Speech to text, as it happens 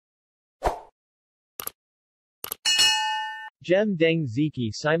Gem Deng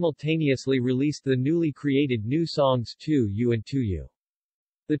Ziki simultaneously released the newly created new songs Tu You and Tu You.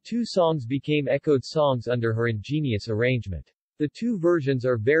 The two songs became echoed songs under her ingenious arrangement. The two versions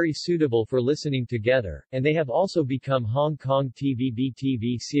are very suitable for listening together, and they have also become Hong Kong TVB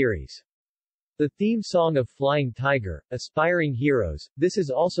TV series. The theme song of Flying Tiger, Aspiring Heroes, this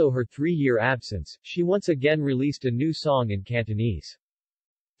is also her 3-year absence. She once again released a new song in Cantonese.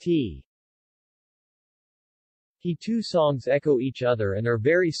 He two songs echo each other and are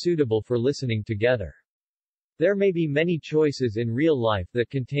very suitable for listening together. There may be many choices in real life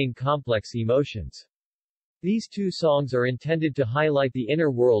that contain complex emotions. These two songs are intended to highlight the inner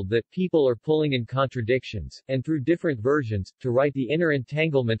world that people are pulling in contradictions, and through different versions, to write the inner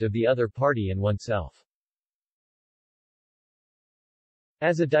entanglement of the other party and oneself.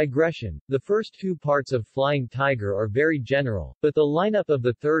 As a digression, the first two parts of Flying Tiger are very general, but the lineup of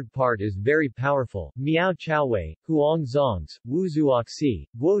the third part is very powerful. Miao Chaowei, Huang Zongs, Wu Zuoxi,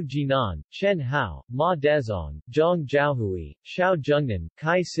 Guo Jinan, Chen Hao, Ma Dezong, Zhang Zhaohui, Xiao Zhengnan,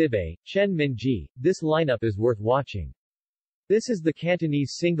 Kai Sibai, Chen Minji. This lineup is worth watching. This is the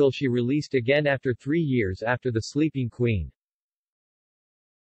Cantonese single she released again after 3 years after The Sleeping Queen.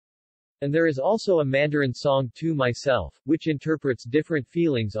 And there is also a Mandarin song To Myself, which interprets different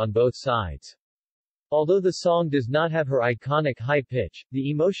feelings on both sides. Although the song does not have her iconic high pitch,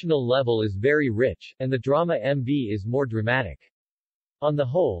 the emotional level is very rich, and the drama MV is more dramatic. On the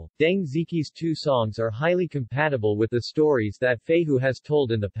whole, Deng Ziki's two songs are highly compatible with the stories that Feihu has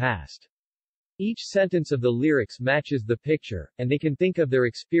told in the past. Each sentence of the lyrics matches the picture, and they can think of their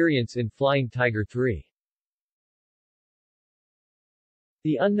experience in Flying Tiger 3.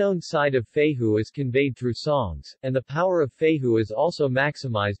 The unknown side of Feihu is conveyed through songs, and the power of Feihu is also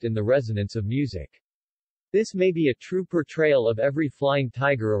maximized in the resonance of music. This may be a true portrayal of every flying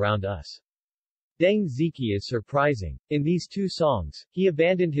tiger around us. Deng Ziki is surprising. In these two songs, he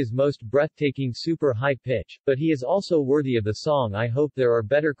abandoned his most breathtaking super high pitch, but he is also worthy of the song I hope there are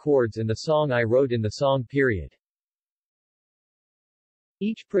better chords in the song I wrote in the song period.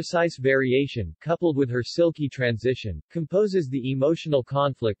 Each precise variation, coupled with her silky transition, composes the emotional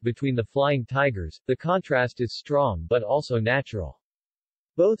conflict between the flying tigers. The contrast is strong but also natural.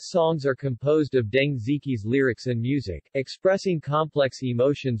 Both songs are composed of Deng Ziki's lyrics and music, expressing complex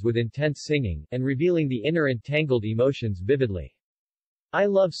emotions with intense singing, and revealing the inner entangled emotions vividly. I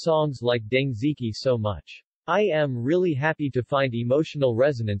love songs like Deng Ziki so much. I am really happy to find emotional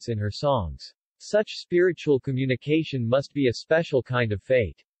resonance in her songs. Such spiritual communication must be a special kind of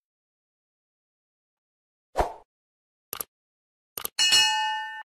fate.